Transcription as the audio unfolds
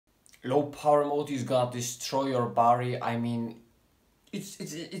low power mode is gonna destroy your battery. I mean,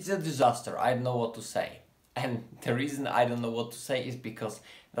 it's a disaster. I don't know what to say. And the reason I don't know what to say is because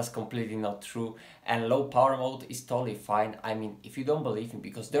that's completely not true. And low power mode is totally fine. I mean, if you don't believe me,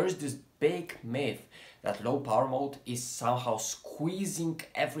 because there is this big myth that low power mode is somehow squeezing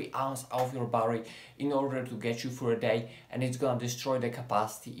every ounce out of your battery in order to get you through a day, and it's gonna destroy the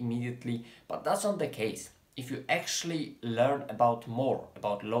capacity immediately. But that's not the case. If you actually learn about more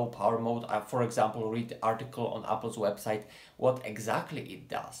about low power mode, for example, read the article on Apple's website, what exactly it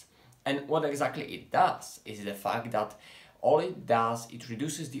does. And what exactly it does is the fact that all it does, it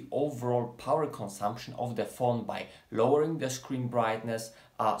reduces the overall power consumption of the phone by lowering the screen brightness,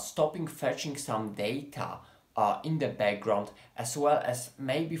 stopping fetching some data in the background, as well as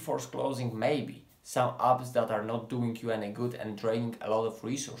maybe force closing maybe some apps that are not doing you any good and draining a lot of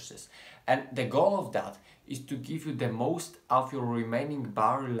resources. And the goal of that is to give you the most of your remaining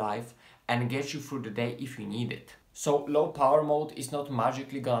battery life and get you through the day if you need it. So low power mode is not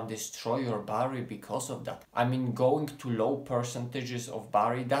magically gonna destroy your battery because of that. I mean, going to low percentages of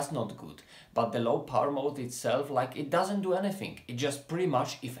battery, that's not good. But the low power mode itself, like, it doesn't do anything. It just pretty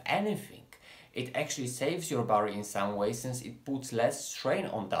much, if anything, it actually saves your battery in some way, since it puts less strain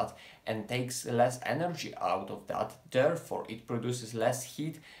on that and takes less energy out of that. Therefore, it produces less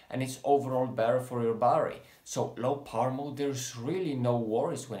heat and it's overall better for your battery. So low power mode, there's really no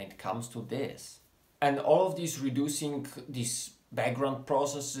worries when it comes to this. And all of these reducing these background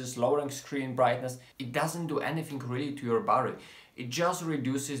processes, lowering screen brightness, it doesn't do anything really to your battery. It just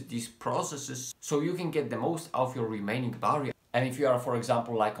reduces these processes so you can get the most out of your remaining battery. And if you are, for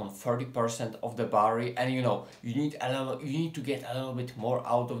example, like on 30% of the battery, and you need to get a little bit more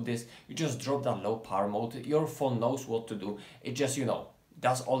out of this, you just drop that low power mode. Your phone knows what to do. It just,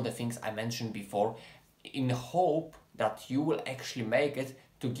 does all the things I mentioned before, in hope that you will actually make it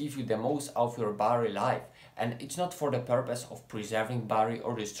to give you the most out of your battery life. And it's not for the purpose of preserving battery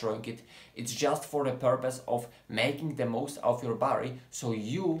or destroying it. It's just for the purpose of making the most out of your battery so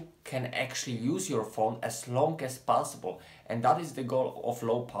you can actually use your phone as long as possible. And that is the goal of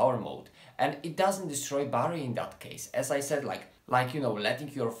low power mode. And it doesn't destroy battery in that case. As I said,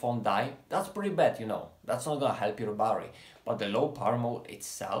 letting your phone die, that's pretty bad, That's not gonna help your battery. But the low power mode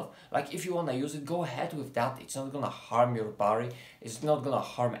itself, like, if you wanna use it, go ahead with that. It's not gonna harm your battery. It's not gonna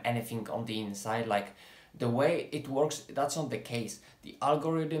harm anything on the inside. Like, the way it works, that's not the case. The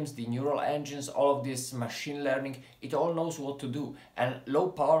algorithms, the neural engines, all of this machine learning, it all knows what to do. And low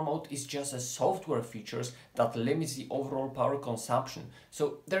power mode is just a software features that limits the overall power consumption.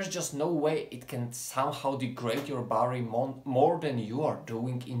 So there's just no way it can somehow degrade your battery more than you are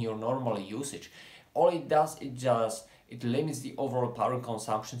doing in your normal usage. All it does, it limits the overall power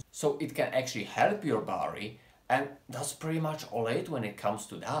consumption, so it can actually help your battery. And that's pretty much all it when it comes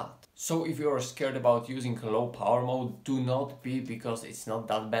to that. So if you're scared about using low power mode, do not be, because it's not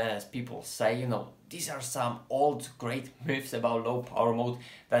that bad as people say. These are some old great myths about low power mode,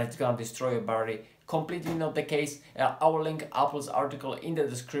 that it's gonna destroy your battery. Completely not the case. I will link Apple's article in the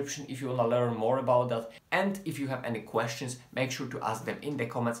description if you wanna learn more about that. And if you have any questions, make sure to ask them in the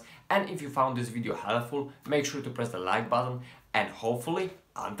comments. And if you found this video helpful, make sure to press the like button. And hopefully,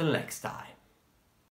 until next time.